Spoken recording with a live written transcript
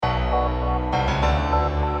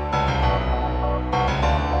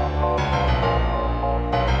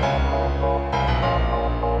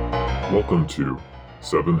Welcome to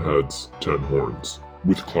Seven Heads, Ten Horns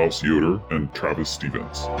with Klaus Yoder and Travis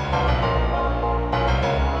Stevens.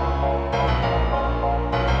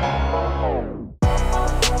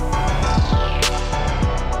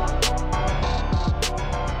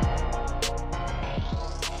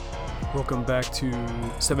 Welcome back to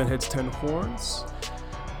Seven Heads, Ten Horns,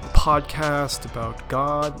 the podcast about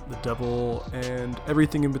God, the devil, and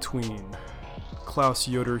everything in between. Klaus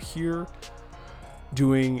Yoder here,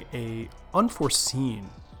 doing a unforeseen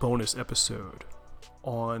bonus episode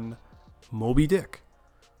on Moby Dick.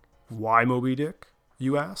 Why Moby Dick,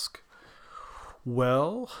 you ask?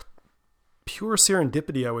 Well, pure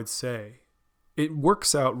serendipity, I would say. It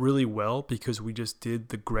works out really well because we just did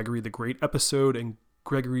the Gregory the Great episode, and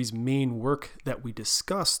Gregory's main work that we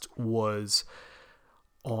discussed was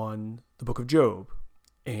on the Book of Job.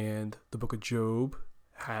 And the Book of Job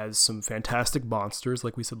has some fantastic monsters,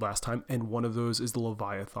 like we said last time, and one of those is the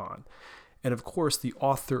Leviathan. And of course, the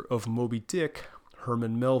author of Moby Dick,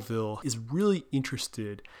 Herman Melville, is really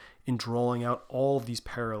interested in drawing out all of these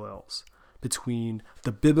parallels between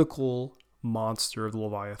the biblical monster of the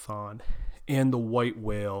Leviathan and the white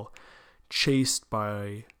whale chased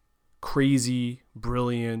by crazy,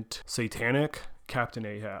 brilliant, satanic Captain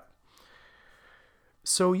Ahab.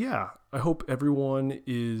 So yeah, I hope everyone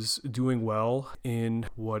is doing well in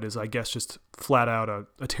what is, I guess, just flat out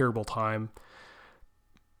a terrible time.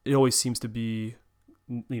 It always seems to be,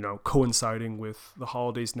 coinciding with the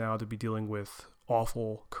holidays now, to be dealing with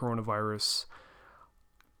awful coronavirus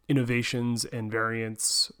innovations and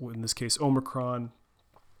variants, in this case Omicron,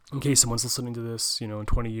 in case someone's listening to this, in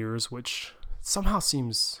 20 years, which somehow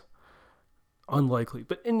seems unlikely.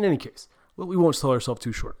 But in any case, we won't sell ourselves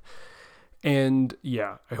too short. And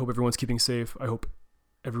yeah, I hope everyone's keeping safe. I hope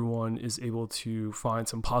everyone is able to find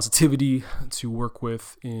some positivity to work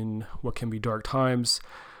with in what can be dark times.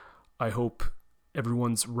 I hope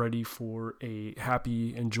everyone's ready for a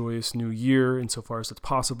happy and joyous new year insofar as it's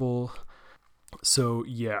possible. So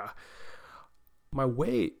yeah, my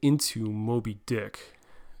way into Moby Dick,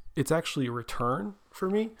 it's actually a return for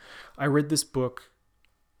me. I read this book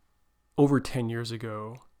over 10 years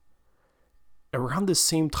ago, around the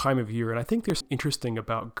same time of year. And I think there's interesting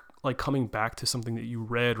about like coming back to something that you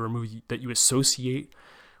read or a movie that you associate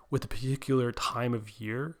with a particular time of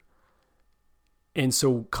year. And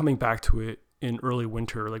so coming back to it in early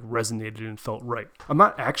winter like resonated and felt right. I'm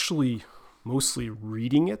not actually mostly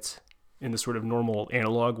reading it in the sort of normal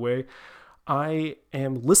analog way. I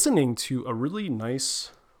am listening to a really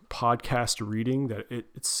nice podcast reading that it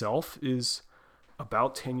itself is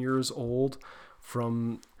about 10 years old,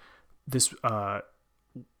 from this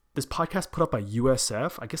podcast put up by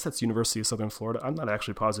USF. I guess that's University of Southern Florida. I'm not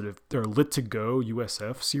actually positive. They're Lit to Go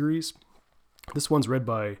USF series. This one's read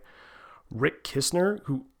by Rick Kistner,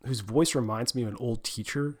 whose voice reminds me of an old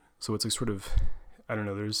teacher. So it's a sort of, I don't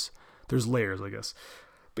know, there's layers, I guess.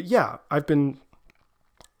 But yeah, I've been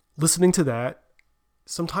listening to that.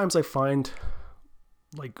 Sometimes I find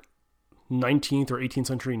like 19th or 18th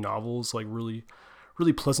century novels like really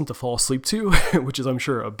pleasant to fall asleep to, which is, I'm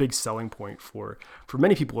sure, a big selling point for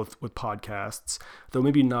many people with podcasts, though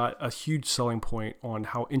maybe not a huge selling point on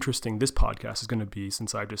how interesting this podcast is going to be,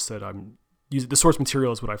 since I just said the source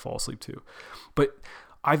material is what I fall asleep to. But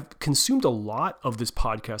I've consumed a lot of this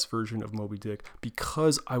podcast version of Moby Dick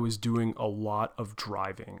because I was doing a lot of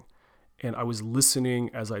driving, and I was listening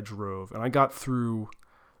as I drove, and I got through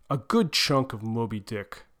a good chunk of Moby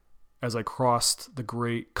Dick as I crossed the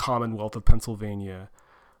great Commonwealth of Pennsylvania,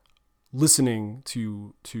 listening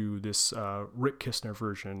to this Rick Kistner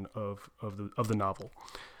version of the novel.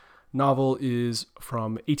 Novel is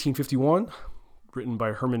from 1851, written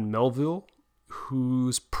by Herman Melville,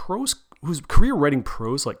 whose career writing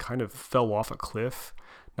prose like kind of fell off a cliff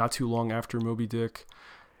not too long after Moby Dick.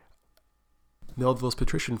 Melville's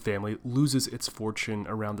patrician family loses its fortune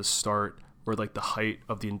around the start or like the height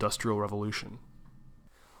of the Industrial Revolution.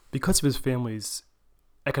 Because of his family's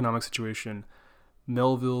economic situation,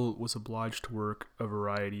 Melville was obliged to work a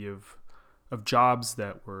variety of jobs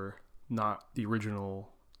that were not the original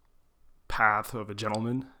path of a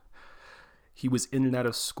gentleman. He was in and out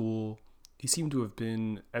of school. He seemed to have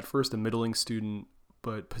been at first a middling student,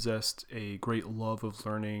 but possessed a great love of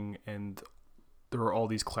learning, and there were all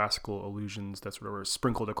these classical allusions that sort of were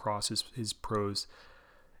sprinkled across his prose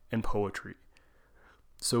and poetry.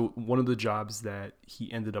 So one of the jobs that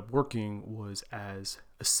he ended up working was as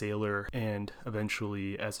a sailor, and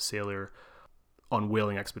eventually as a sailor on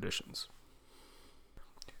whaling expeditions.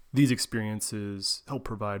 These experiences helped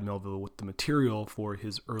provide Melville with the material for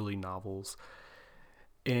his early novels,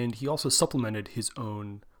 and he also supplemented his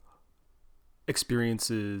own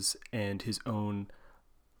experiences and his own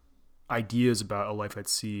ideas about a life at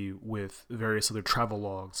sea with various other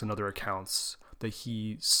travelogues and other accounts that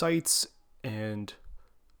he cites and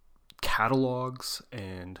catalogs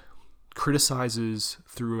and criticizes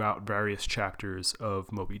throughout various chapters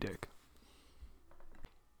of Moby Dick.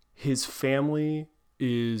 His family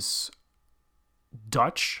is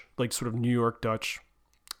Dutch, like sort of New York Dutch,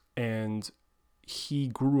 and he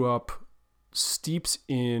grew up steeped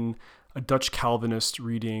in a Dutch Calvinist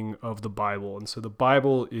reading of the Bible. And so the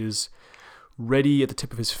Bible is ready at the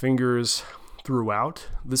tip of his fingers throughout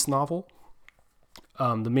this novel.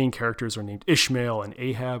 The main characters are named Ishmael and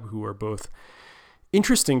Ahab, who are both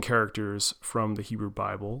interesting characters from the Hebrew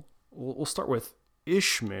Bible. We'll start with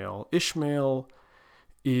Ishmael. Ishmael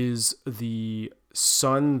is the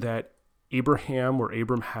son that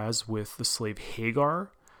Abram has with the slave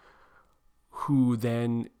Hagar, who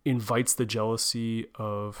then invites the jealousy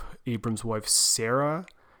of Abram's wife Sarah.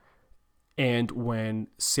 And when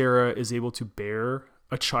Sarah is able to bear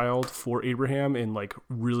a child for Abraham in like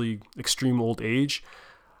really extreme old age,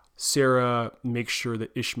 Sarah makes sure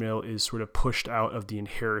that Ishmael is sort of pushed out of the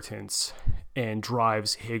inheritance and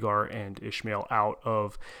drives Hagar and Ishmael out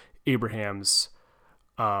of Abraham's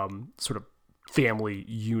sort of family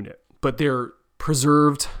unit. But they're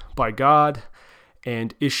preserved by God,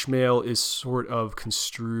 and Ishmael is sort of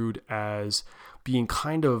construed as being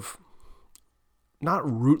kind of not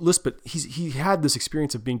rootless, but he had this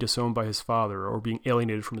experience of being disowned by his father or being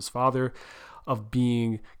alienated from his father, of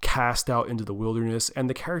being cast out into the wilderness. And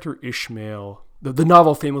the character Ishmael, the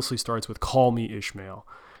novel famously starts with "Call me Ishmael,"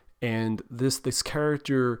 and this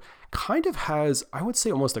character kind of has, I would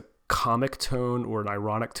say, almost a comic tone or an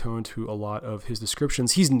ironic tone to a lot of his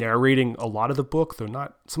descriptions. He's narrating a lot of the book, though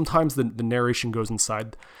not sometimes the narration goes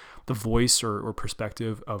inside the voice or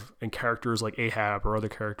perspective of and characters like Ahab or other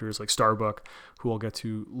characters like Starbuck, who I'll get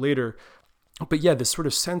to later. But yeah, this sort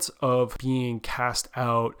of sense of being cast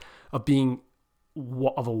out, of being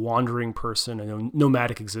of a wandering person, a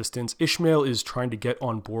nomadic existence. Ishmael is trying to get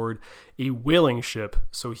on board a whaling ship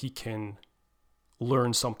so he can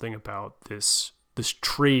learn something about this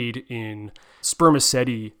trade in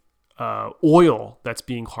spermaceti oil that's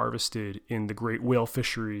being harvested in the great whale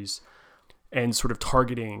fisheries, and sort of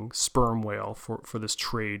targeting sperm whale for this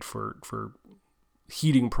trade for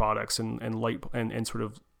heating products and light and sort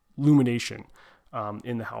of illumination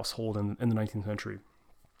in the household in the 19th century.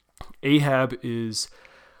 Ahab is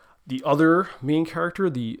the other main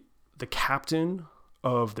character, the captain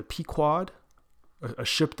of the Pequod, a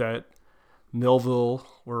ship that Melville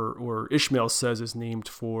or Ishmael says is named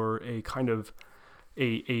for a kind of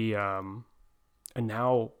a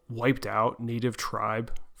now wiped out native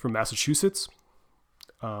tribe from Massachusetts.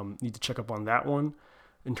 Need to check up on that one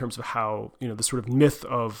in terms of how, the sort of myth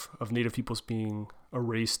of native peoples being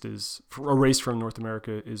erased from North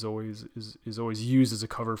America is always used as a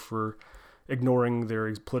cover for ignoring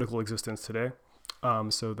their political existence today.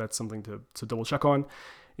 So that's something to double check on.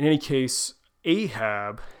 In any case,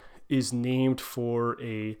 Ahab is named for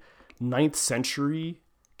a 9th century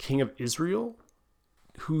king of Israel,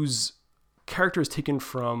 whose character is taken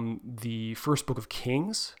from the first book of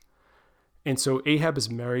Kings. And so Ahab is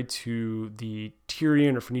married to the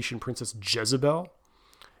Tyrian or Phoenician princess Jezebel.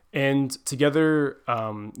 And together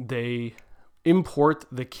they import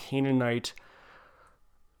the Canaanite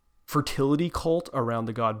fertility cult around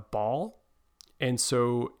the god Baal. And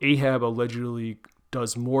so Ahab allegedly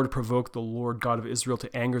does more to provoke the Lord God of Israel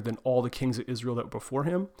to anger than all the kings of Israel that were before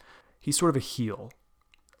him. He's sort of a heel.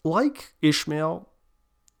 Like Ishmael,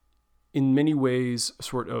 in many ways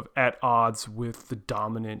sort of at odds with the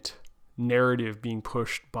dominant narrative being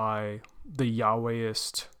pushed by the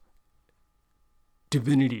Yahwehist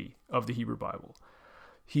divinity of the Hebrew Bible.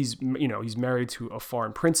 He's married to a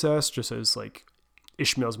foreign princess, just as like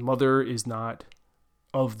Ishmael's mother is not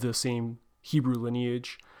of the same Hebrew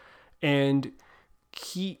lineage. And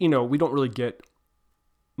we don't really get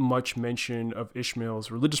much mention of Ishmael's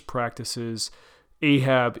religious practices.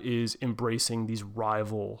 Ahab is embracing these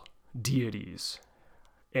rival deities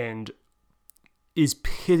and is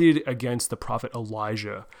pitted against the prophet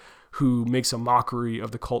Elijah, who makes a mockery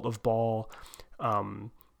of the cult of Baal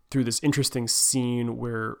through this interesting scene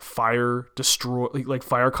where fire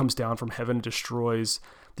comes down from heaven and destroys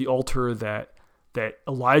the altar that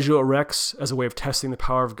Elijah erects as a way of testing the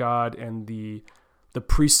power of God, and the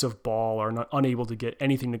priests of Baal are unable to get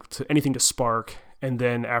anything to spark, and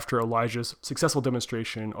then after Elijah's successful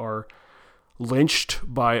demonstration are lynched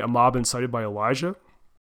by a mob incited by Elijah.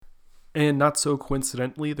 And not so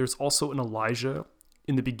coincidentally, there's also an Elijah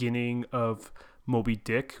in the beginning of Moby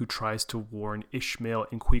Dick, who tries to warn Ishmael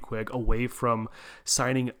and Queequeg away from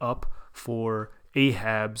signing up for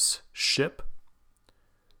Ahab's ship.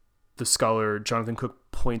 The scholar Jonathan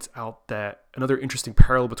Cook points out that another interesting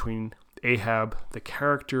parallel between Ahab, the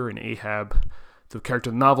character, and Ahab, the character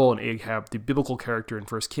of the novel, and Ahab, the biblical character in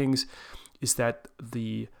 1 Kings, is that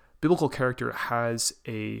the biblical character has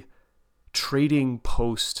a trading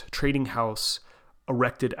house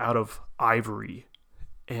erected out of ivory.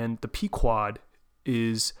 And the Pequod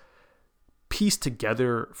is pieced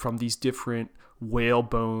together from these different whale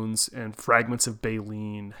bones and fragments of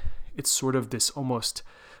baleen. It's sort of this almost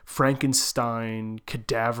Frankenstein,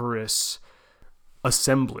 cadaverous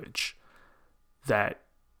assemblage that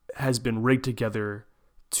has been rigged together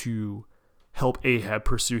to help Ahab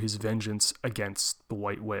pursue his vengeance against the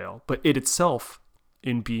white whale. But it itself,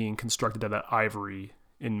 in being constructed out of ivory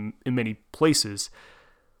in many places,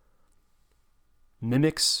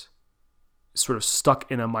 mimics, sort of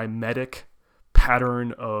stuck in a mimetic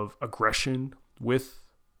pattern of aggression with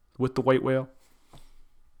the white whale.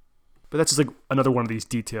 But that's just like another one of these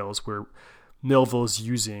details where Melville is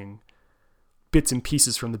using bits and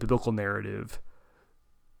pieces from the biblical narrative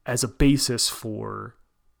as a basis for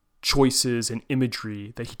choices and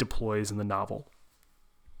imagery that he deploys in the novel.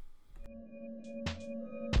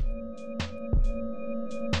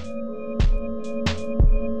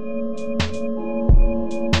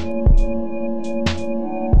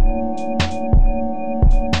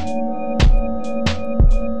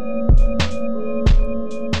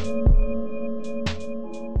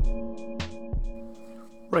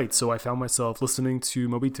 Right, so I found myself listening to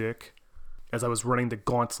Moby Dick as I was running the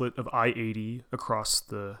gauntlet of I-80 across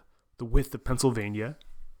the width of Pennsylvania.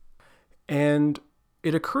 And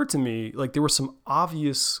it occurred to me, like, there were some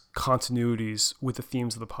obvious continuities with the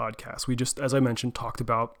themes of the podcast. We just, as I mentioned, talked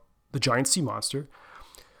about the giant sea monster.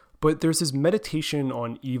 But there's this meditation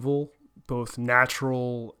on evil, both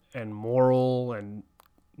natural and moral and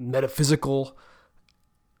metaphysical,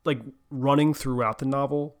 like, running throughout the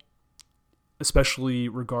novel, especially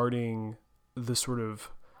regarding the sort of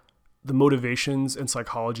the motivations and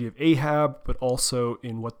psychology of Ahab, but also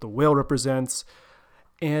in what the whale represents.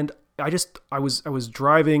 And I was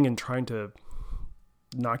driving and trying to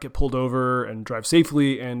not get pulled over and drive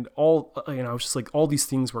safely, and I was just like, all these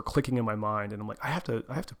things were clicking in my mind, and I'm like, I have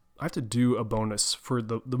to do a bonus for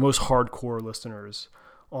the most hardcore listeners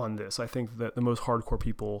on this. I think that the most hardcore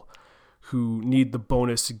people who need the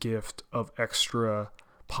bonus gift of extra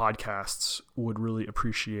podcasts would really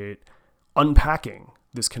appreciate unpacking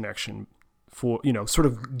this connection, for, sort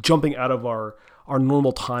of jumping out of our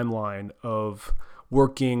normal timeline of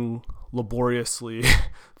working laboriously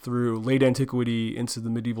through late antiquity into the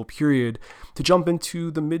medieval period to jump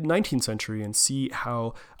into the mid-19th century and see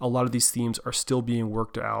how a lot of these themes are still being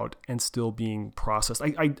worked out and still being processed.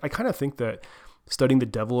 I kind of think that studying the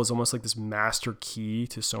devil is almost like this master key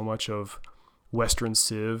to so much of Western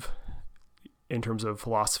civ in terms of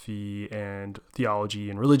philosophy and theology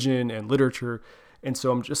and religion and literature. And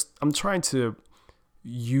so I'm trying to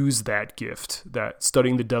use that gift that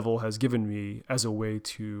studying the devil has given me as a way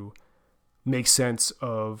to make sense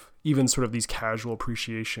of even sort of these casual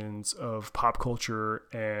appreciations of pop culture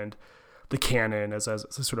and the canon as I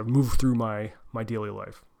sort of move through my daily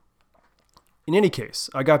life. In any case,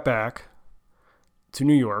 I got back to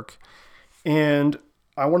New York and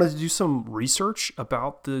I wanted to do some research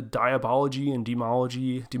about the diabology and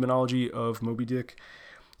demonology of Moby Dick,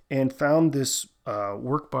 and found this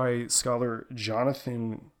work by scholar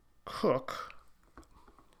Jonathan Cook.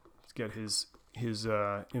 Let's get his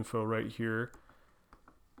info right here.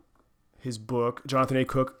 His book, Jonathan A.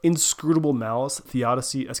 Cook, Inscrutable Malice,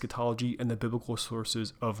 Theodicy, Eschatology, and the Biblical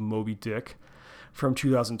Sources of Moby Dick, from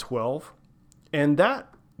 2012. And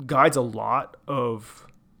that guides a lot of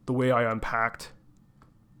the way I unpacked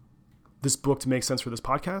this book to make sense for this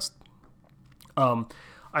podcast.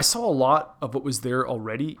 I saw a lot of what was there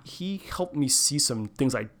already. He helped me see some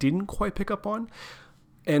things I didn't quite pick up on.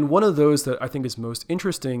 And one of those that I think is most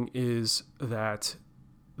interesting is that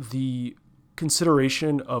the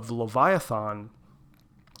consideration of the Leviathan,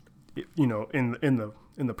 in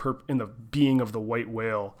the being of the white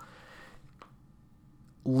whale,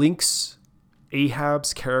 links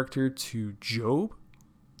Ahab's character to Job.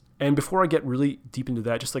 And before I get really deep into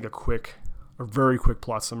that, just like a very quick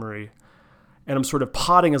plot summary, and I'm sort of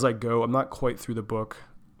potting as I go. I'm not quite through the book,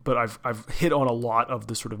 but I've hit on a lot of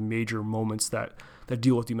the sort of major moments that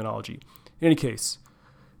deal with demonology. In any case,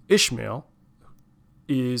 Ishmael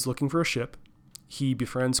is looking for a ship. He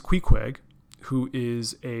befriends Queequeg, who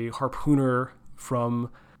is a harpooner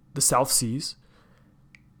from the South Seas.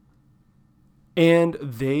 And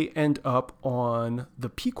they end up on the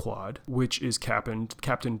Pequod, which is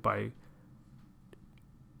captained by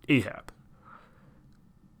Ahab.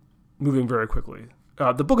 Moving very quickly.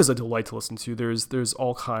 The book is a delight to listen to. There's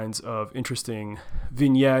all kinds of interesting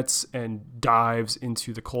vignettes and dives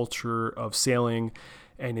into the culture of sailing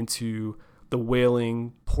and into the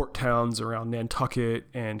whaling port towns around Nantucket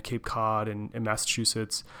and Cape Cod and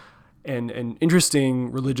Massachusetts, and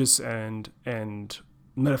interesting religious and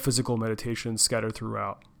metaphysical meditations scattered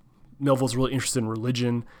throughout. Melville's really interested in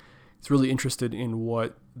religion. He's really interested in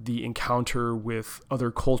what the encounter with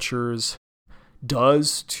other cultures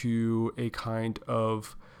does to a kind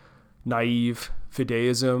of naive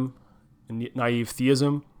fideism and naive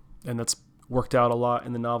theism, and that's worked out a lot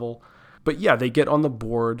in the novel. But yeah, they get on the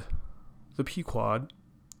board, the Pequod,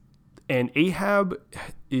 and Ahab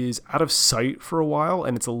is out of sight for a while,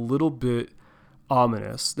 and it's a little bit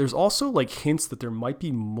ominous. There's also like hints that there might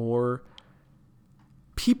be more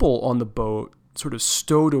people on the boat sort of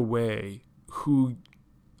stowed away who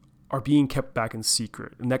are being kept back in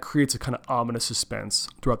secret. And that creates a kind of ominous suspense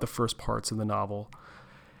throughout the first parts of the novel.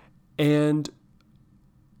 And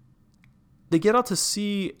they get out to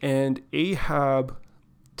sea, and Ahab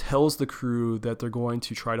tells the crew that they're going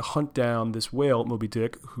to try to hunt down this whale, Moby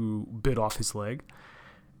Dick, who bit off his leg.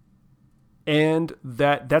 And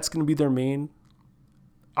that's going to be their main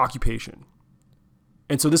occupation.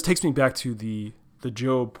 And so this takes me back to the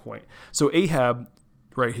Job point. So Ahab,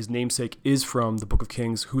 right, his namesake is from the Book of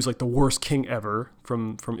Kings, who's like the worst king ever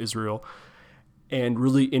from Israel, and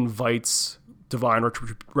really invites divine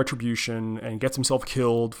retribution and gets himself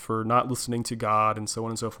killed for not listening to God and so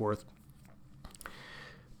on and so forth.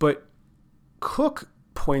 But Cook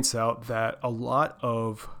points out that a lot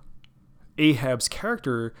of Ahab's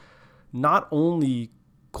character not only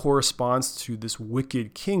corresponds to this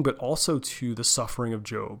wicked king, but also to the suffering of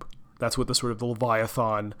Job. That's what the sort of the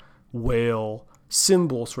Leviathan whale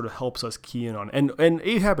symbol sort of helps us key in on. And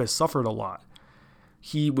Ahab has suffered a lot.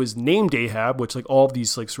 He was named Ahab, which like all of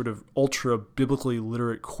these like sort of ultra biblically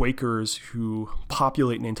literate Quakers who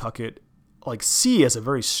populate Nantucket like see as a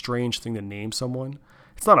very strange thing to name someone.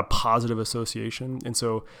 It's not a positive association. And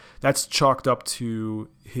so that's chalked up to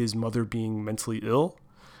his mother being mentally ill.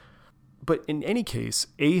 But in any case,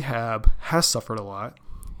 Ahab has suffered a lot.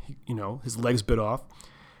 His legs bit off.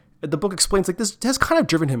 The book explains like this has kind of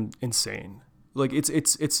driven him insane. Like it's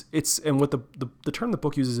and what the term the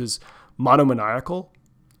book uses is monomaniacal.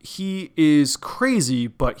 He is crazy,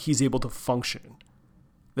 but he's able to function.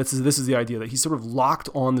 This is the idea that he's sort of locked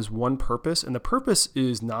on this one purpose, and the purpose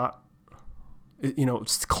is not,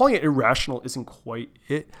 calling it irrational isn't quite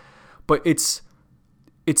it, but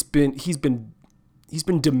he's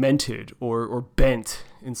been demented or bent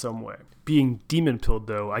in some way. Being demon-pilled,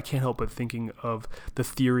 though, I can't help but thinking of the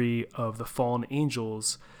theory of the fallen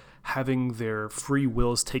angels having their free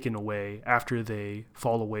wills taken away after they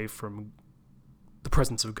fall away from the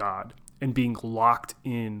presence of God and being locked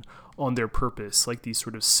in on their purpose, like these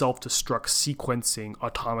sort of self-destruct sequencing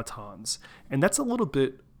automatons. And that's a little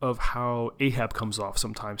bit of how Ahab comes off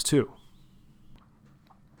sometimes, too.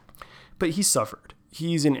 But he suffered.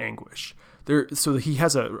 He's in anguish. So he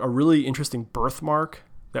has a really interesting birthmark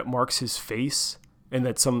that marks his face, and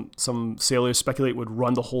that some sailors speculate would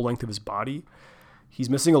run the whole length of his body. He's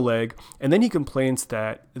missing a leg, and then he complains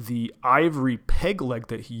that the ivory peg leg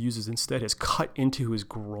that he uses instead has cut into his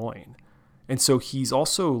groin. And so he's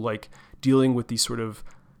also like dealing with these sort of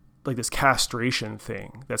like this castration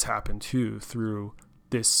thing that's happened too through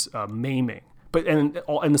this maiming, and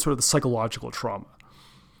the sort of the psychological trauma.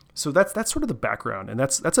 So that's sort of the background, and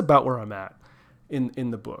that's about where I'm at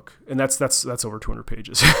in the book, and that's over 200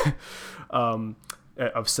 pages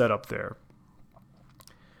of setup there.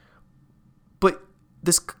 But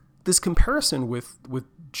this comparison with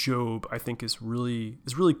Job, I think, is really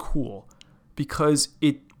cool, because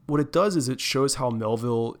what it does is it shows how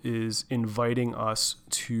Melville is inviting us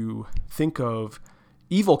to think of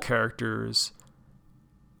evil characters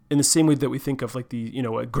in the same way that we think of like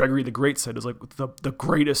what Gregory the Great said is like the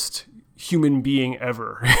greatest human being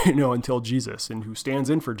ever, until Jesus, and who stands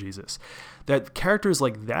in for Jesus. That characters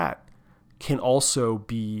like that can also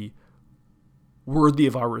be worthy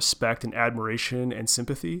of our respect and admiration and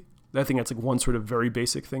sympathy. I think that's like one sort of very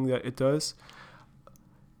basic thing that it does.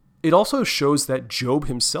 It also shows that Job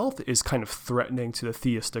himself is kind of threatening to the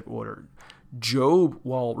theistic order. Job,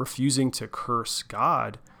 while refusing to curse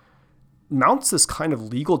God, mounts this kind of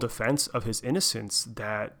legal defense of his innocence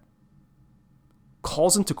that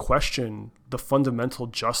calls into question the fundamental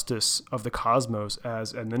justice of the cosmos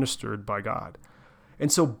as administered by God.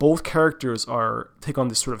 And so both characters take on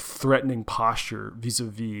this sort of threatening posture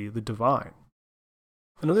vis-a-vis the divine.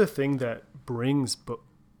 Another thing that brings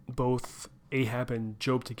both Ahab and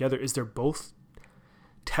Job together is they're both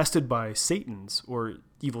tested by Satan's or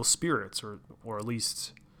evil spirits, or at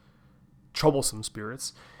least troublesome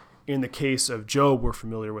spirits. In the case of Job, we're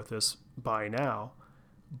familiar with this by now,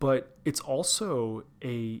 but it's also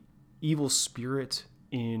a evil spirit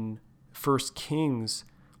in 1 Kings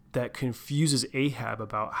that confuses Ahab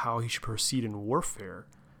about how he should proceed in warfare.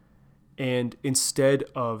 And instead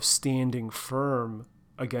of standing firm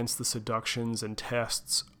against the seductions and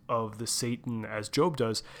tests of the Satan as Job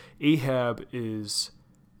does, Ahab is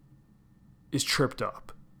tripped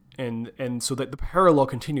up. And so that the parallel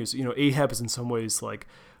continues. Ahab is in some ways like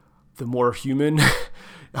the more human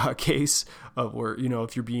case of where,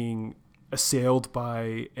 if you're being assailed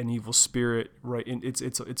by an evil spirit, right, and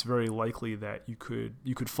it's very likely that you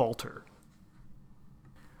could falter.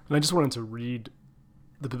 And I just wanted to read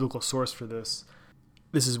the biblical source for this.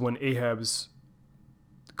 This is when Ahab's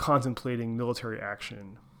contemplating military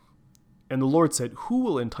action. And the Lord said, "Who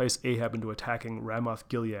will entice Ahab into attacking Ramoth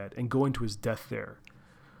Gilead and going to his death there?"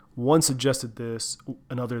 One suggested this,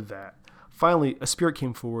 another that. Finally, a spirit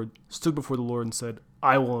came forward, stood before the Lord, and said,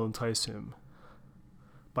 "I will entice him."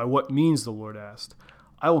 "By what means?" the Lord asked.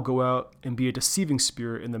 "I will go out and be a deceiving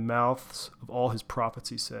spirit in the mouths of all his prophets,"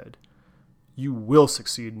 he said. "You will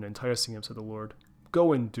succeed in enticing him," said the Lord.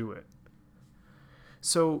 "Go and do it."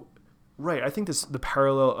 So, right, I think the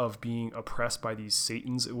parallel of being oppressed by these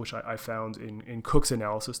Satans, which I found in Cook's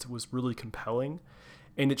analysis, was really compelling.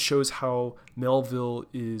 And it shows how Melville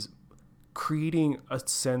is creating a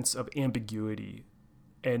sense of ambiguity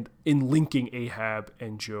and in linking Ahab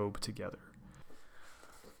and Job together.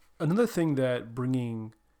 Another thing that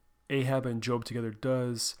bringing Ahab and Job together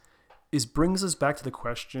does is brings us back to the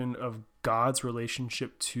question of God's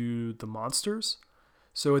relationship to the monsters.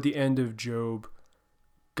 So at the end of Job,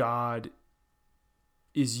 God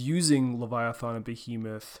is using Leviathan and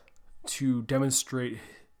Behemoth to demonstrate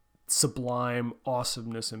sublime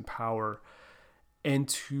awesomeness and power, and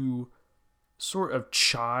to sort of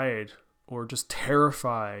chide or just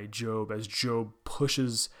terrify Job as Job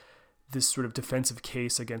pushes this sort of defensive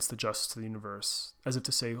case against the justice of the universe, as if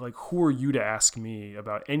to say, like, who are you to ask me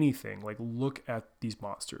about anything? Like, look at these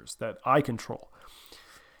monsters that I control.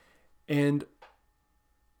 And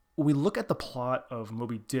we look at the plot of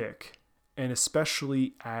Moby Dick, and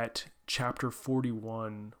especially at chapter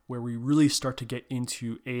 41, where we really start to get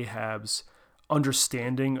into Ahab's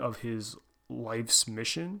understanding of his life's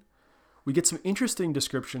mission, we get some interesting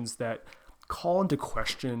descriptions that call into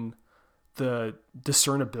question the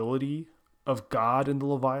discernibility of God and the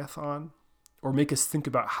Leviathan, or make us think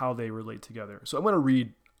about how they relate together. So I'm going to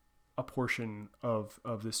read a portion of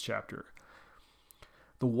this chapter.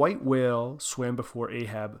 "The white whale swam before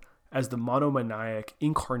Ahab as the monomaniac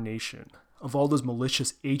incarnation of all those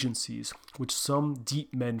malicious agencies which some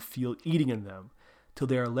deep men feel eating in them, till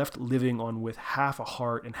they are left living on with half a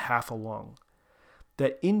heart and half a lung.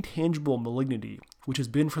 That intangible malignity which has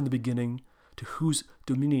been from the beginning, to whose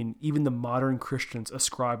dominion even the modern Christians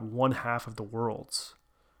ascribe one half of the world's,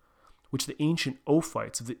 which the ancient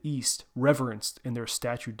Ophites of the East reverenced in their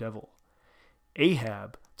statue devil.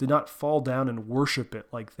 Ahab did not fall down and worship it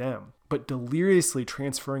like them, but deliriously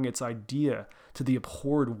transferring its idea to the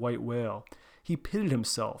abhorred white whale, he pitted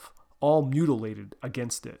himself, all mutilated,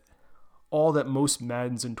 against it. All that most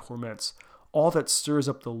maddens and torments, all that stirs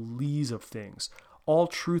up the lees of things, all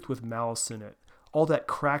truth with malice in it, all that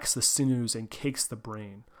cracks the sinews and cakes the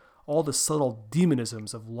brain, all the subtle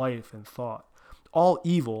demonisms of life and thought, all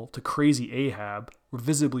evil to crazy Ahab were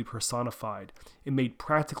visibly personified and made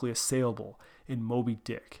practically assailable in Moby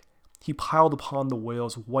Dick. He piled upon the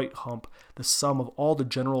whale's white hump the sum of all the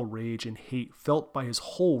general rage and hate felt by his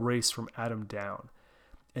whole race from Adam down.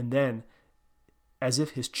 And then, as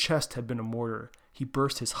if his chest had been a mortar, he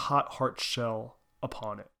burst his hot heart shell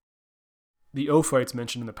upon it." The Ophites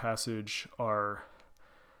mentioned in the passage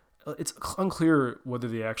it's unclear whether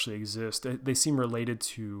they actually exist. They seem related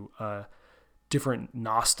to different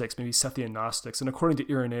Gnostics, maybe Sethian Gnostics. And according to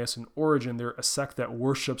Irenaeus and Origen, they're a sect that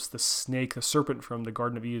worships the snake, the serpent from the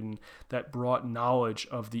Garden of Eden, that brought knowledge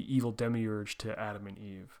of the evil demiurge to Adam and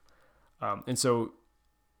Eve. And so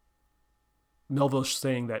Melville's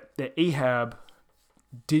saying that Ahab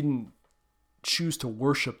didn't choose to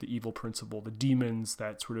worship the evil principle, the demons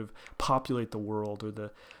that sort of populate the world, or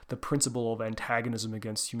the principle of antagonism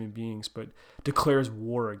against human beings, but declares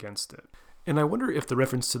war against it. And I wonder if the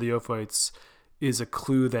reference to the Ophites is a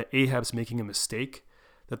clue that Ahab's making a mistake,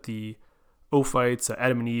 that the Ophites,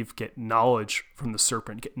 Adam and Eve, get knowledge from the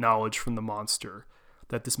serpent, get knowledge from the monster,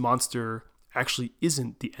 that this monster actually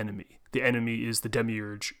isn't the enemy. The enemy is the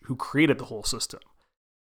demiurge who created the whole system.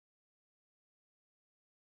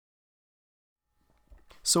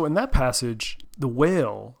 So in that passage, the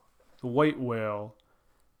whale, the white whale,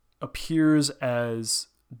 appears as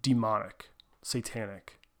demonic,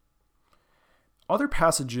 satanic. Other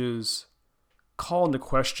passages call into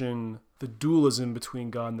question the dualism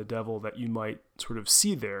between God and the devil that you might sort of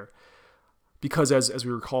see there. Because as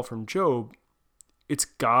we recall from Job, it's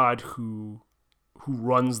God who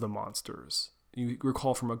runs the monsters. You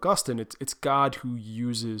recall from Augustine, it's God who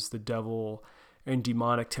uses the devil and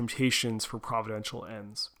demonic temptations for providential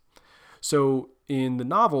ends. So in the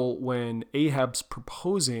novel, when Ahab's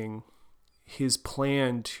proposing his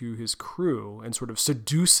plan to his crew and sort of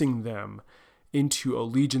seducing them into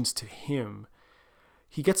allegiance to him,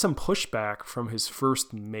 he gets some pushback from his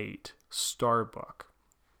first mate, Starbuck.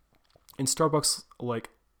 And Starbuck's like,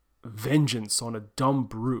 vengeance on a dumb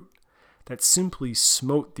brute that simply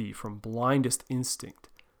smote thee from blindest instinct,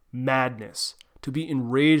 madness, to be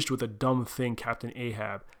enraged with a dumb thing, Captain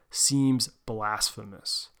Ahab, seems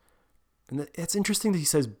blasphemous. And it's interesting that he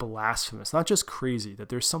says blasphemous, not just crazy, that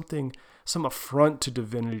there's some affront to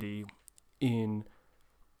divinity in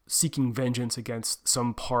seeking vengeance against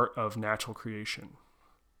some part of natural creation.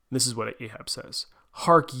 This is what Ahab says.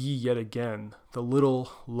 Hark ye yet again, the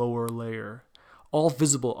little lower layer. All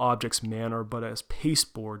visible objects, man, are but as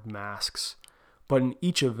pasteboard masks. But in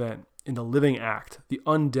each event, in the living act, the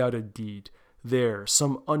undoubted deed, there,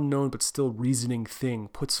 some unknown but still reasoning thing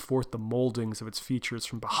puts forth the moldings of its features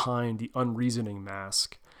from behind the unreasoning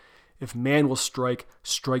mask. If man will strike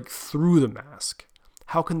through the mask.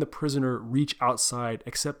 How can the prisoner reach outside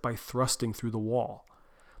except by thrusting through the wall?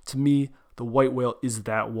 To me, the white whale is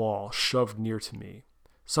that wall, shoved near to me.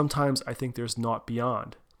 Sometimes I think there's naught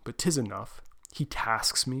beyond, but 'tis enough. He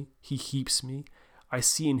tasks me, he heaps me. I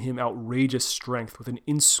see in him outrageous strength with an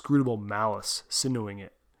inscrutable malice sinewing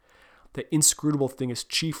it. That inscrutable thing is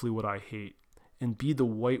chiefly what I hate, and be the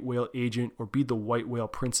white whale agent or be the white whale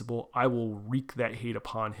principal, I will wreak that hate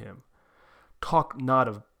upon him. Talk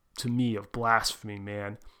not to me of blasphemy,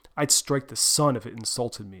 man. I'd strike the sun if it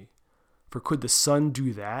insulted me. For could the sun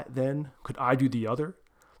do that, then? Could I do the other?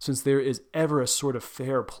 Since there is ever a sort of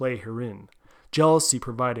fair play herein, jealousy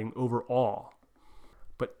presiding over all.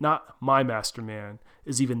 But not my master man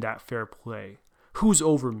is even that fair play. Who's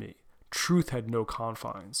over me? Truth had no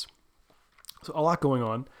confines. So a lot going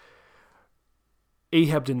on.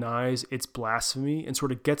 Ahab denies it's blasphemy and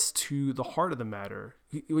sort of gets to the heart of the matter.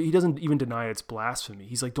 He doesn't even deny it's blasphemy.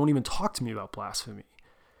 He's like, don't even talk to me about blasphemy.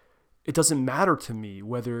 It doesn't matter to me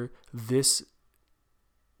whether this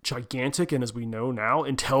gigantic and, as we know now,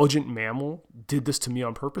 intelligent mammal did this to me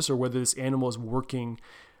on purpose, or whether this animal is working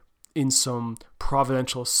in some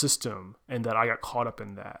providential system and that I got caught up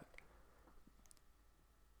in that.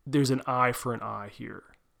 There's an eye for an eye here.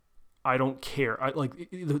 I don't care.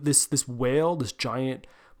 This whale, this giant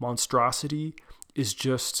monstrosity, is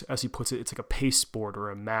just, as he puts it, it's like a pasteboard or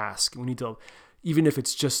a mask. We need to, even if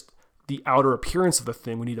it's just the outer appearance of the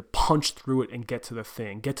thing, we need to punch through it and get to the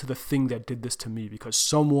thing that did this to me, because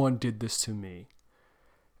someone did this to me.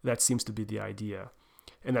 That seems to be the idea.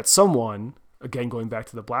 And that someone, again, going back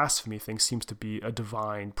to the blasphemy thing, seems to be a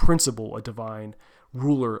divine principle, a divine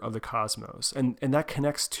ruler of the cosmos. And that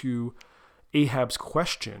connects to Ahab's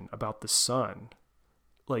question about the sun.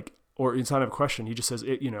 Or it's not a question, he just says,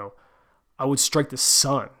 I would strike the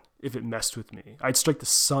sun if it messed with me. I'd strike the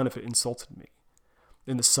sun if it insulted me.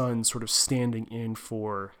 And the sun sort of standing in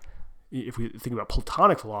for, if we think about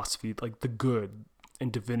Platonic philosophy, like the good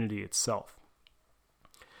and divinity itself.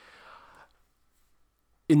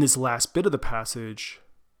 In this last bit of the passage,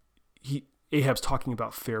 Ahab's talking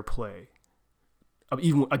about fair play,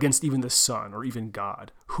 even against even the sun or even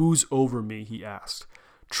God. Who's over me, he asked.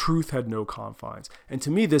 Truth had no confines. And to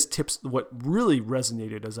me, this tips, what really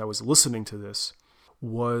resonated as I was listening to this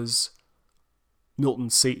was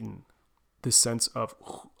Milton's Satan. This sense of,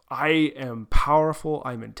 I am powerful,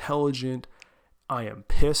 I'm intelligent, I am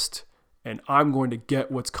pissed, and I'm going to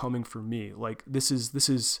get what's coming for me. Like, this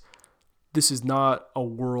is not a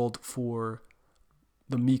world for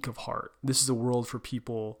the meek of heart. This is a world for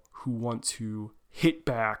people who want to hit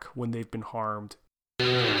back when they've been harmed.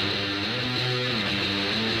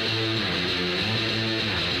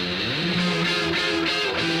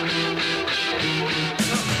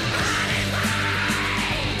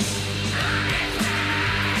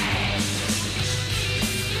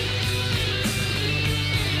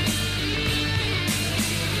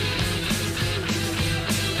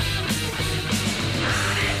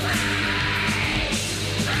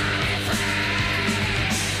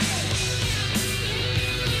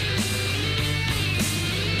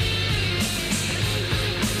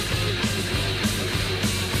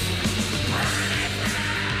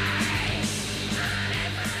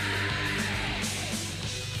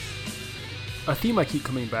 A theme I keep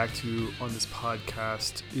coming back to on this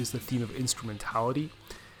podcast is the theme of instrumentality,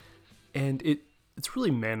 and it's really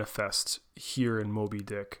manifest here in Moby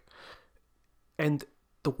Dick. And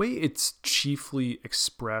the way it's chiefly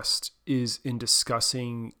expressed is in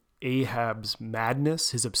discussing Ahab's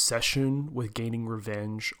madness, his obsession with gaining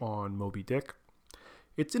revenge on Moby Dick.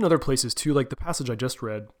 It's in other places too, like the passage I just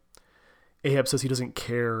read. Ahab says he doesn't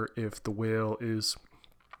care if the whale is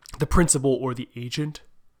the principal or the agent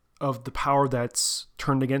of the power that's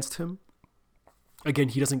turned against him. Again,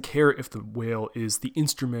 he doesn't care if the whale is the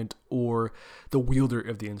instrument or the wielder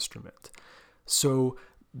of the instrument. So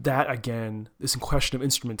that, again, this question of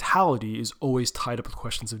instrumentality is always tied up with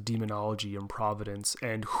questions of demonology and providence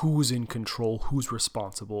and who's in control, who's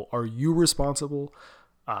responsible. Are you responsible?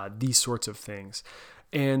 These sorts of things.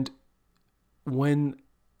 And when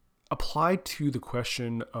applied to the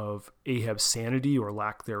question of Ahab's sanity or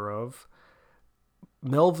lack thereof,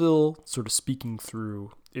 Melville, sort of speaking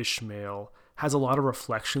through Ishmael, has a lot of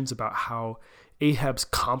reflections about how Ahab's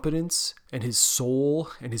competence and his soul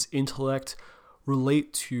and his intellect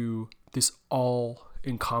relate to this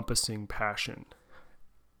all-encompassing passion.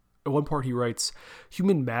 At one part he writes,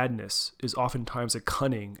 "Human madness is oftentimes a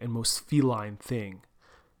cunning and most feline thing.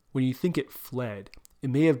 When you think it fled, it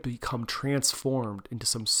may have become transformed into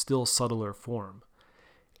some still subtler form.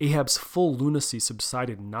 Ahab's full lunacy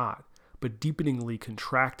subsided not, but deepeningly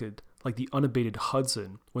contracted like the unabated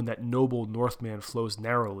Hudson when that noble Northman flows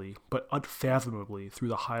narrowly, but unfathomably through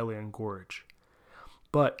the highland gorge.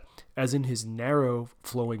 But, as in his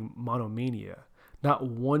narrow-flowing monomania, not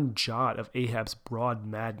one jot of Ahab's broad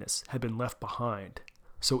madness had been left behind.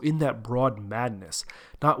 So in that broad madness,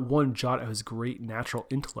 not one jot of his great natural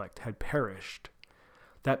intellect had perished.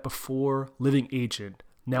 That before living agent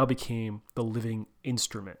now became the living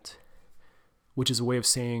instrument," which is a way of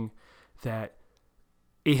saying that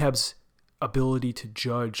Ahab's ability to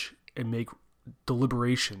judge and make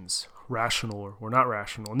deliberations, rational or not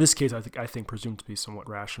rational, in this case I think presumed to be somewhat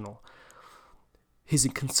rational, his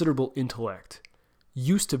considerable intellect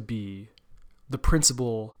used to be the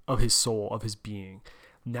principle of his soul, of his being.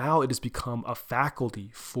 Now it has become a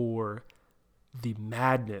faculty for the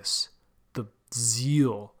madness, the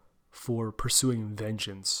zeal for pursuing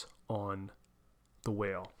vengeance on the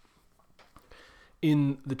whale.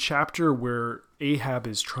 In the chapter where Ahab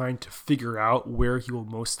is trying to figure out where he will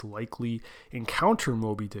most likely encounter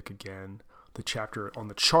Moby Dick again, the chapter on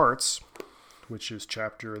the charts, which is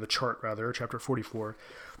chapter 44,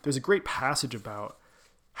 there's a great passage about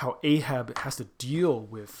how Ahab has to deal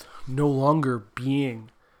with no longer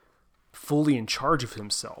being fully in charge of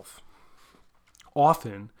himself.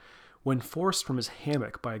 Often, when forced from his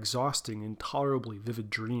hammock by exhausting, intolerably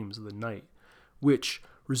vivid dreams of the night, which,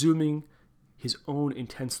 resuming his own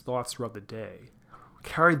intense thoughts throughout the day,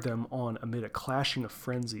 carried them on amid a clashing of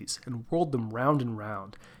frenzies and whirled them round and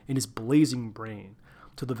round in his blazing brain,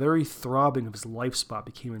 till the very throbbing of his life-spot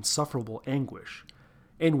became insufferable anguish.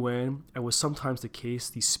 And when, as was sometimes the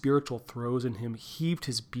case, these spiritual throes in him heaved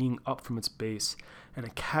his being up from its base, and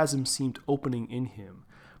a chasm seemed opening in him,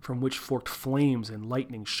 from which forked flames and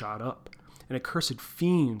lightning shot up, and accursed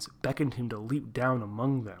fiends beckoned him to leap down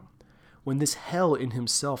among them. When this hell in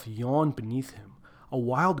himself yawned beneath him, a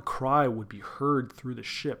wild cry would be heard through the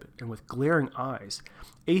ship, and with glaring eyes,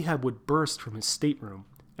 Ahab would burst from his stateroom,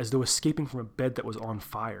 as though escaping from a bed that was on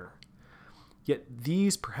fire. Yet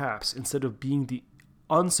these, perhaps, instead of being the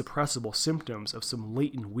unsuppressible symptoms of some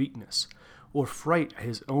latent weakness, or fright at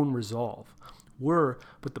his own resolve, were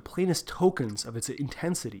but the plainest tokens of its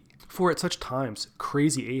intensity. For at such times,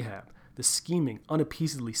 crazy Ahab, the scheming,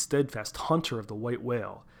 unappeasedly steadfast hunter of the white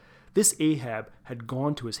whale, this Ahab had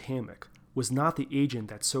gone to his hammock, was not the agent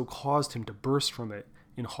that so caused him to burst from it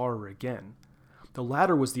in horror again. The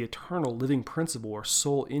latter was the eternal living principle or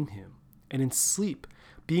soul in him, and in sleep,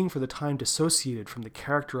 being for the time dissociated from the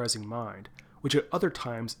characterizing mind, which at other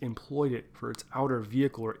times employed it for its outer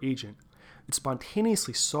vehicle or agent, it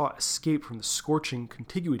spontaneously sought escape from the scorching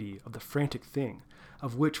contiguity of the frantic thing,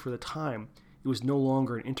 of which for the time it was no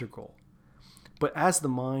longer an integral. But as the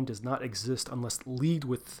mind does not exist unless leagued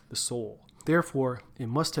with the soul, therefore it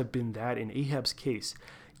must have been that in Ahab's case,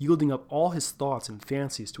 yielding up all his thoughts and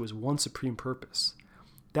fancies to his one supreme purpose,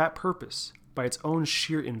 that purpose, by its own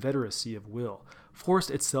sheer inveteracy of will, forced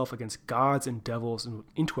itself against gods and devils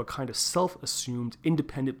into a kind of self-assumed,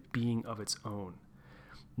 independent being of its own.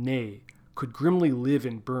 Nay, could grimly live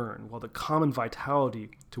and burn, while the common vitality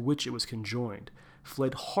to which it was conjoined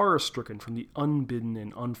fled horror-stricken from the unbidden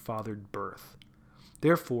and unfathered birth.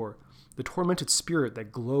 Therefore, the tormented spirit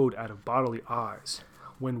that glowed out of bodily eyes,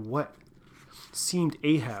 when what seemed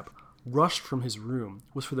Ahab rushed from his room,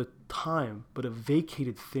 was for the time but a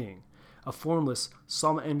vacated thing, a formless,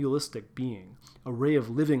 somnambulistic being, a ray of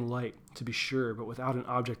living light, to be sure, but without an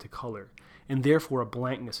object to color, and therefore a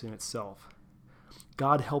blankness in itself.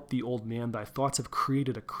 God help thee, old man, thy thoughts have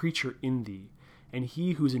created a creature in thee, and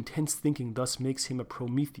he whose intense thinking thus makes him a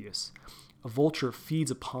Prometheus. A vulture feeds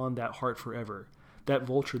upon that heart forever, that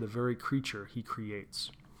vulture the very creature he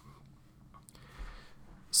creates.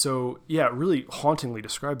 So, yeah, really hauntingly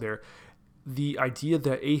described there. The idea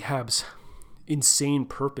that Ahab's insane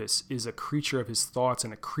purpose is a creature of his thoughts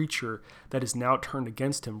and a creature that is now turned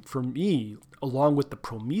against him, for me, along with the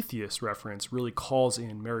Prometheus reference, really calls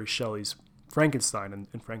in Mary Shelley's Frankenstein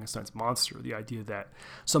and Frankenstein's monster. The idea that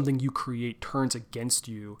something you create turns against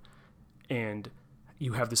you and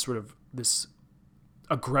you have this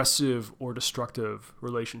aggressive or destructive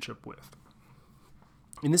relationship with.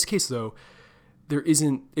 In this case, though,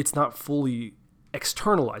 it's not fully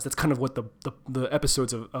externalized. That's kind of what the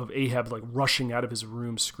episodes of Ahab like rushing out of his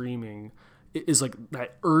room screaming is like,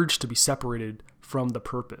 that urge to be separated from the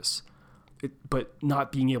purpose, but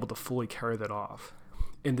not being able to fully carry that off.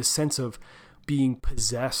 In the sense of being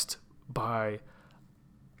possessed by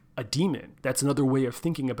a demon. That's another way of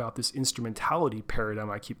thinking about this instrumentality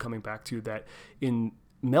paradigm I keep coming back to, that in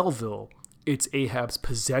Melville, it's Ahab's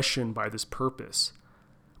possession by this purpose.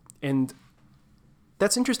 And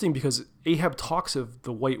that's interesting because Ahab talks of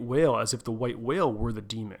the white whale as if the white whale were the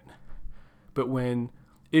demon. But when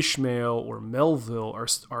Ishmael or Melville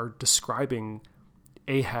are describing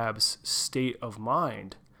Ahab's state of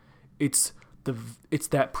mind, it's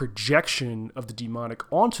that projection of the demonic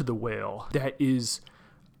onto the whale that is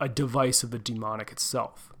a device of the demonic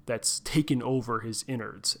itself, that's taken over his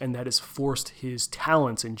innards and that has forced his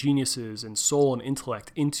talents and geniuses and soul and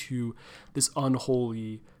intellect into this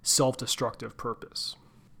unholy, self-destructive purpose.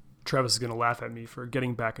 Travis is going to laugh at me for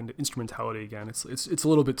getting back into instrumentality again. It's a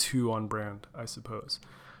little bit too on brand, I suppose.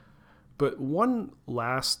 But one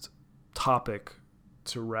last topic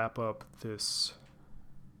to wrap up this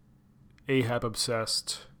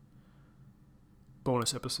Ahab-obsessed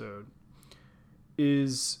bonus episode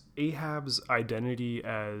is Ahab's identity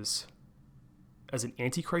as an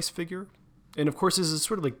Antichrist figure. And of course, this is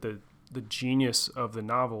sort of like the genius of the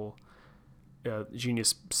novel,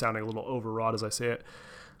 genius sounding a little overwrought as I say it.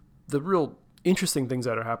 The real interesting things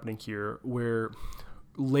that are happening here, where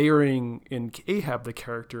layering in Ahab the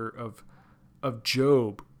character of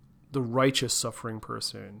Job, the righteous suffering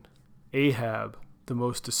person, Ahab, the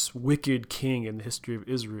most wicked king in the history of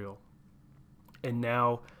Israel, and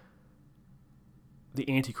now the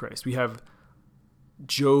Antichrist. We have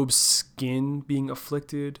Job's skin being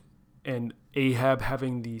afflicted, and Ahab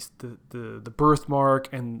having the birthmark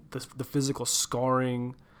and the physical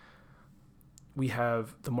scarring. We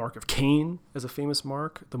have the mark of Cain as a famous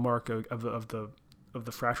mark, the mark of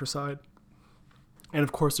the fratricide, and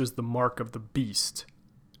of course there's the mark of the beast,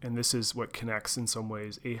 and this is what connects in some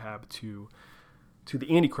ways Ahab to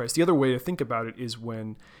the Antichrist. The other way to think about it is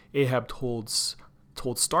when Ahab told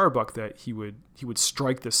Starbuck that he would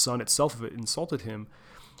strike the sun itself if it insulted him.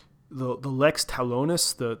 The lex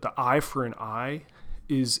talionis, the eye for an eye,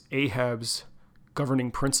 is Ahab's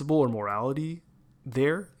governing principle or morality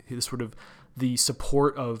there. His sort of the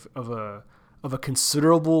support of a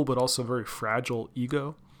considerable but also very fragile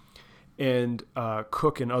ego. And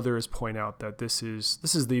Cook and others point out that this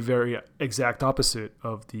is the very exact opposite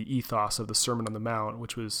of the ethos of the Sermon on the Mount,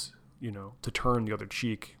 which was, to turn the other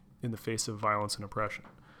cheek in the face of violence and oppression.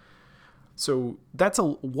 So that's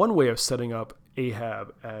one way of setting up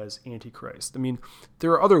Ahab as Antichrist. I mean,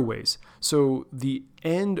 there are other ways. So the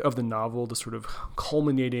end of the novel, the sort of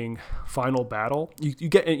culminating final battle, you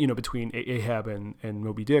get, between Ahab and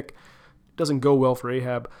Moby Dick, doesn't go well for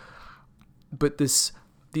Ahab. But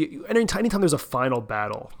anytime there's a final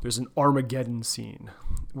battle, there's an Armageddon scene.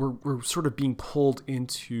 We're sort of being pulled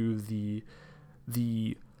into the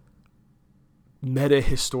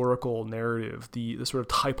meta-historical narrative, the sort of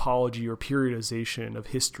typology or periodization of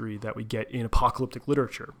history that we get in apocalyptic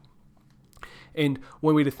literature. And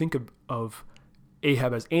one way to think of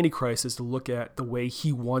Ahab as Antichrist is to look at the way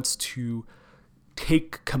he wants to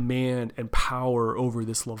take command and power over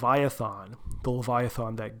this Leviathan, the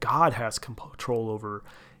Leviathan that God has control over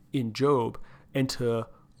in Job, and to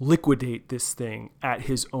liquidate this thing at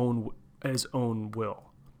his own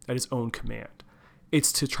will, at his own command.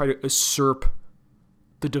 It's to try to usurp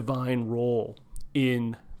the divine role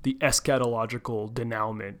in the eschatological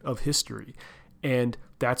denouement of history. And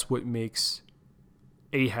that's what makes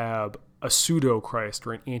Ahab a pseudo-Christ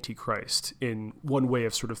or an antichrist in one way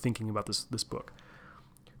of sort of thinking about this book.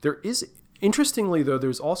 There is, interestingly though,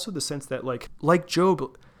 there's also the sense that like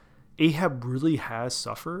Job, Ahab really has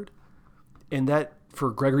suffered, and that for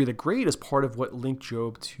Gregory the Great is part of what linked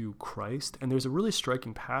Job to Christ. And there's a really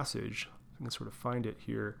striking passage, I can sort of find it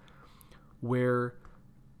here, where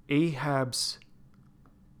Ahab's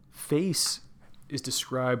face is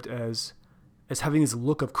described as having this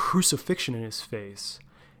look of crucifixion in his face,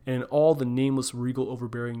 and in all the nameless, regal,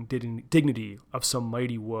 overbearing dignity of some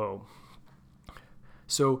mighty woe.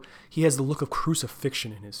 So he has the look of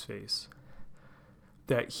crucifixion in his face,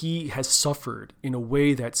 that he has suffered in a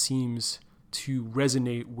way that seems to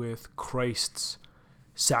resonate with Christ's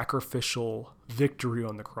sacrificial victory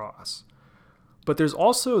on the cross. But there's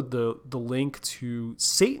also the link to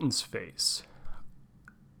Satan's face,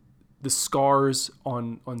 the scars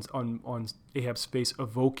on Ahab's face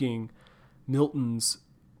evoking Milton's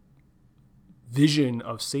vision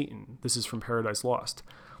of Satan. This is from Paradise Lost.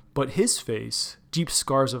 But his face, deep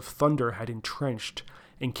scars of thunder had entrenched,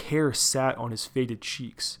 and care sat on his faded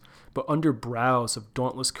cheeks, but under brows of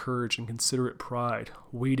dauntless courage and considerate pride,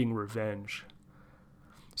 waiting revenge.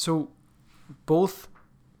 So both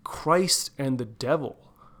Christ and the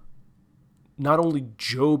devil, not only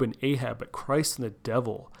Job and Ahab, but Christ and the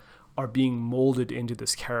devil, are being molded into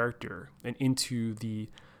this character and into the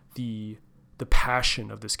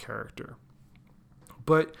passion of this character.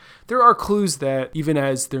 But there are clues that even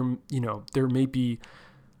as there may be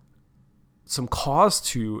some cause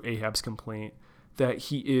to Ahab's complaint, that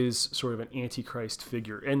he is sort of an antichrist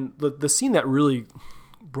figure. And the scene that really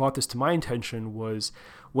brought this to my attention was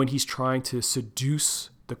when he's trying to seduce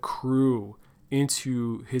the crew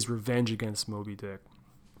into his revenge against Moby Dick.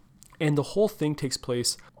 And the whole thing takes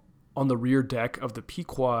place on the rear deck of the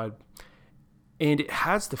Pequod, and it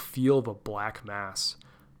has the feel of a black mass,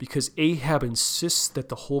 because Ahab insists that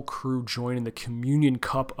the whole crew join in the communion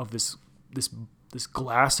cup of this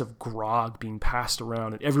glass of grog being passed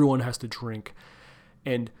around, and everyone has to drink.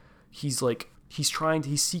 And he's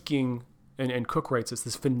seeking, and Cook writes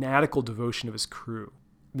this fanatical devotion of his crew.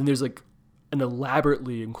 Then there's like an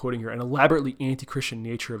elaborately, I'm quoting here, an elaborately anti-Christian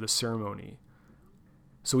nature of the ceremony.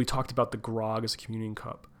 So we talked about the grog as a communion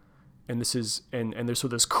cup. And this is, and there's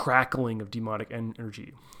sort of this crackling of demonic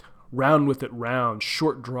energy. Round with it round,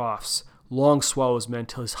 short draughts, long swallows meant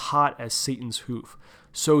till as hot as Satan's hoof.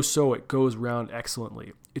 So it goes round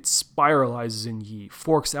excellently. It spiralizes in ye,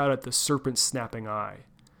 forks out at the serpent's snapping eye.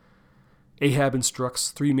 Ahab instructs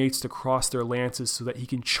 3 mates to cross their lances so that he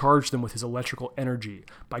can charge them with his electrical energy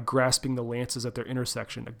by grasping the lances at their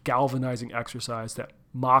intersection, a galvanizing exercise that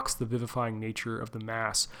mocks the vivifying nature of the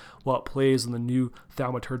mass while it plays on the new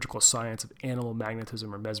thaumaturgical science of animal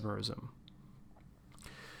magnetism or mesmerism.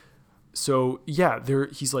 So yeah,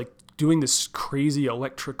 he's like doing this crazy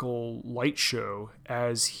electrical light show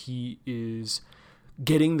as he is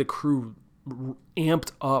getting the crew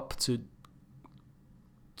amped up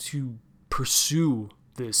to pursue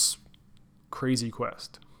this crazy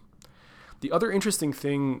quest. The other interesting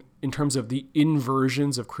thing in terms of the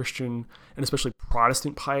inversions of Christian and especially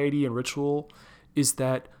Protestant piety and ritual is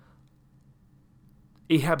that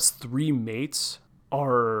Ahab's 3 mates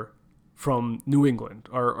are from New England,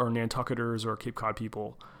 are Nantucketers or Cape Cod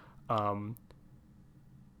people,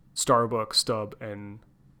 Starbuck, Stubb, and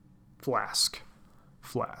Flask.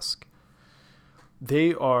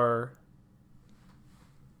 They are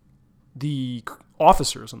the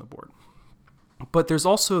officers on the board. But there's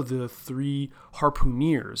also the 3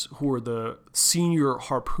 harpooneers who are the senior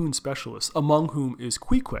harpoon specialists, among whom is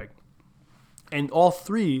Queequeg. And all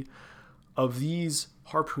 3 of these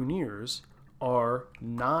harpooneers are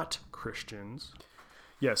not Christians.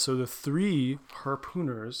 Yeah, so the 3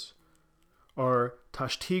 harpooners are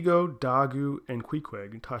Tashtego, Dagu, and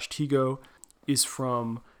Queequeg. Tashtego is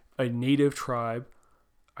from a native tribe,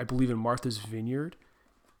 I believe in Martha's Vineyard.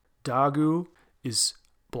 Dagu is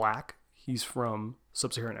black. He's from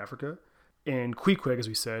sub-Saharan Africa. And Queequeg, as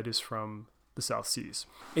we said, is from the South Seas.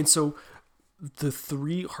 And so the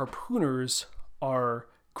 3 harpooners are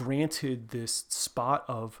granted this spot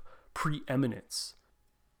of preeminence.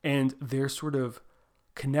 And their sort of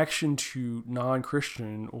connection to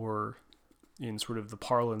non-Christian, or in sort of the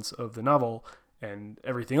parlance of the novel and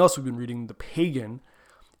everything else we've been reading, the pagan,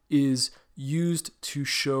 is used to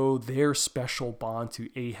show their special bond to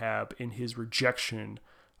Ahab in his rejection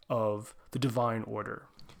of the divine order.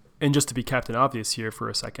 And just to be Captain Obvious here for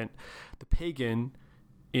a second, the pagan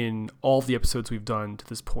in all of the episodes we've done to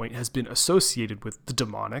this point has been associated with the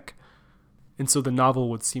demonic. And so the novel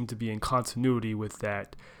would seem to be in continuity with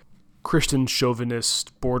that Christian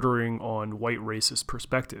chauvinist bordering on white racist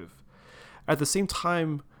perspective. At the same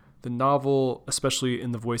time, the novel, especially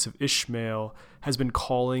in the voice of Ishmael, has been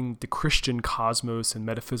calling the Christian cosmos and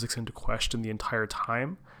metaphysics into question the entire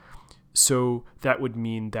time. So that would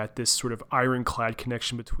mean that this sort of ironclad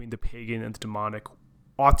connection between the pagan and the demonic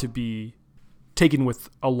ought to be taken with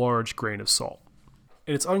a large grain of salt.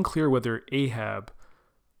 And it's unclear whether Ahab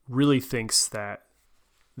really thinks that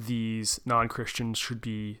these non-Christians should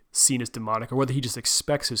be seen as demonic, or whether he just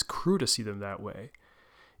expects his crew to see them that way.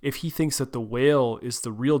 If he thinks that the whale is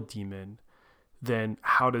the real demon, then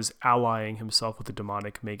how does allying himself with the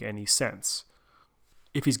demonic make any sense?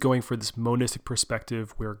 If he's going for this monistic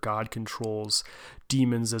perspective where God controls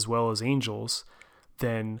demons as well as angels,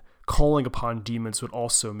 then calling upon demons would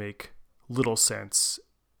also make little sense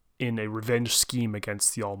in a revenge scheme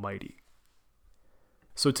against the Almighty.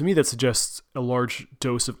 So to me, that suggests a large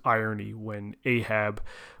dose of irony when Ahab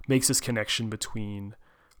makes this connection between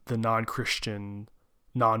the non-Christian,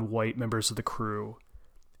 non-white members of the crew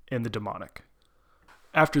and the demonic.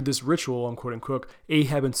 After this ritual, I'm quoting Cook,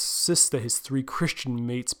 Ahab insists that his 3 Christian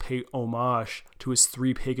mates pay homage to his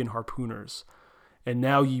 3 pagan harpooners. And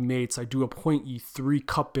now, ye mates, I do appoint ye 3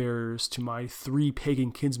 cupbearers to my 3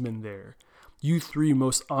 pagan kinsmen there. You 3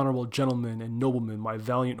 most honorable gentlemen and noblemen, my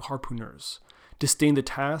valiant harpooners. Disdain the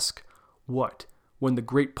task? What, when the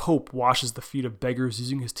great Pope washes the feet of beggars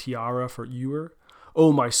using his tiara for ewer?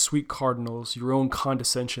 O my sweet cardinals, your own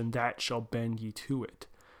condescension, that shall bend ye to it.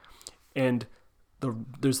 And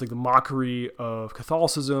there's like the mockery of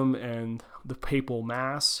Catholicism and the papal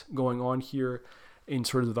mass going on here in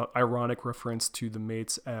sort of the ironic reference to the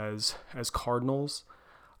mates as cardinals.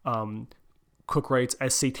 Cook writes,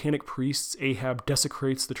 as satanic priests, Ahab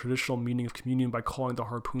desecrates the traditional meaning of communion by calling the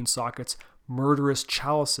harpoon sockets murderous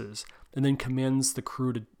chalices, and then commands the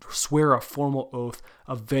crew to swear a formal oath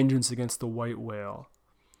of vengeance against the white whale.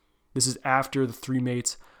 This is after the 3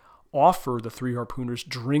 mates offer the 3 harpooners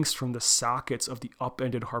drinks from the sockets of the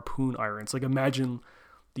upended harpoon irons. Like, imagine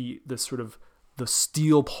the sort of the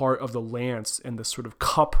steel part of the lance and the sort of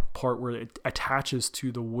cup part where it attaches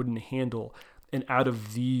to the wooden handle, and out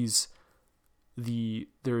of these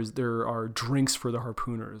there are drinks for the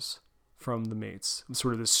harpooners from the mates. It's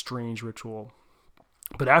sort of this strange ritual.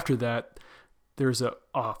 But after that, there's a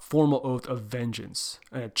formal oath of vengeance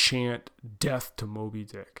and a chant, death to Moby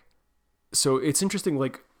Dick. So it's interesting,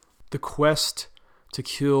 like, the quest to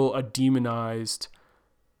kill a demonized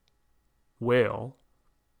whale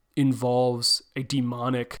involves a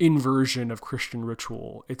demonic inversion of Christian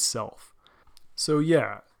ritual itself. So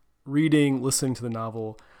yeah, listening to the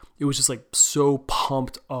novel, it was just like so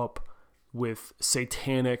pumped up with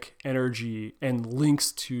satanic energy and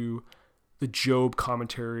links to the Job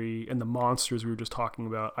commentary and the monsters we were just talking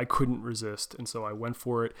about. I couldn't resist, and so I went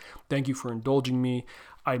for it. Thank you for indulging me.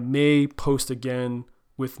 I may post again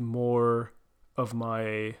with more of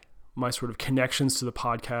my sort of connections to the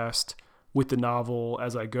podcast with the novel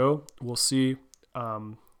as I go. We'll see.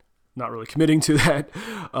 Not really committing to that,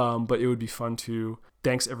 but it would be fun to.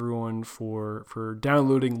 Thanks everyone for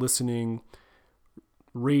downloading, listening,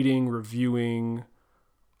 rating, reviewing,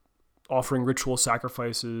 offering ritual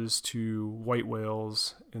sacrifices to white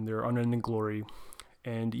whales in their unending glory.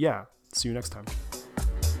 And yeah, see you next time.